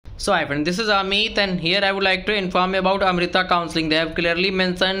So hi friend, this is Amit and here I would like to inform you about AMRITA Counseling. They have clearly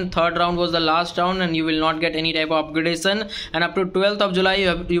mentioned third round was the last round and you will not get any type of upgradation, and up to 12th of July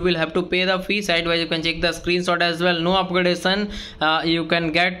you will have to pay the fee. Sidewise you can check the screenshot as well. No upgradation you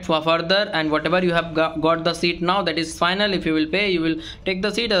can get for further, and whatever you have got the seat now, that is final. If you will pay, you will take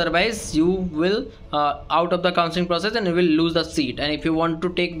the seat, otherwise you will out of the counseling process and you will lose the seat. And if you want to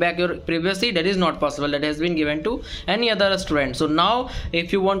take back your previous seat, that is not possible. That has been given to any other student. So now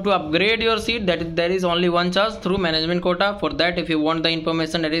if you want to upgrade your seat, there is only one chance, through management quota. For that, if you want the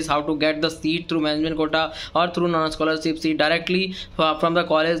information, that is how to get the seat through management quota or through non-scholarship seat directly from the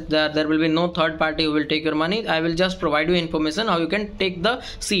college, there will be no third party who will take your money. I will just provide you information how you can take the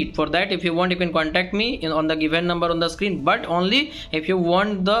seat. For that, if you want, you can contact me on the given number on the screen, but only if you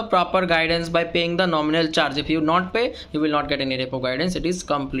want the proper guidance by paying the nominal charge. If you not pay, you will not get any type of guidance. It is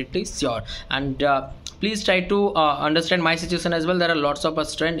completely sure. And please try to understand my situation as well. There are lots of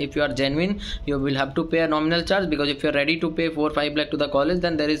students. If you are genuine, you will have to pay a nominal charge, because if you are ready to pay 4-5 lakh to the college,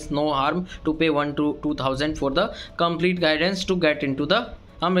 then there is no harm to pay 1 to 2,000 for the complete guidance to get into the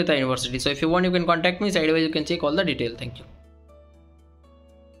AMRITA University. So if you want, you can contact me. Sidewise you can check all the detail. Thank you.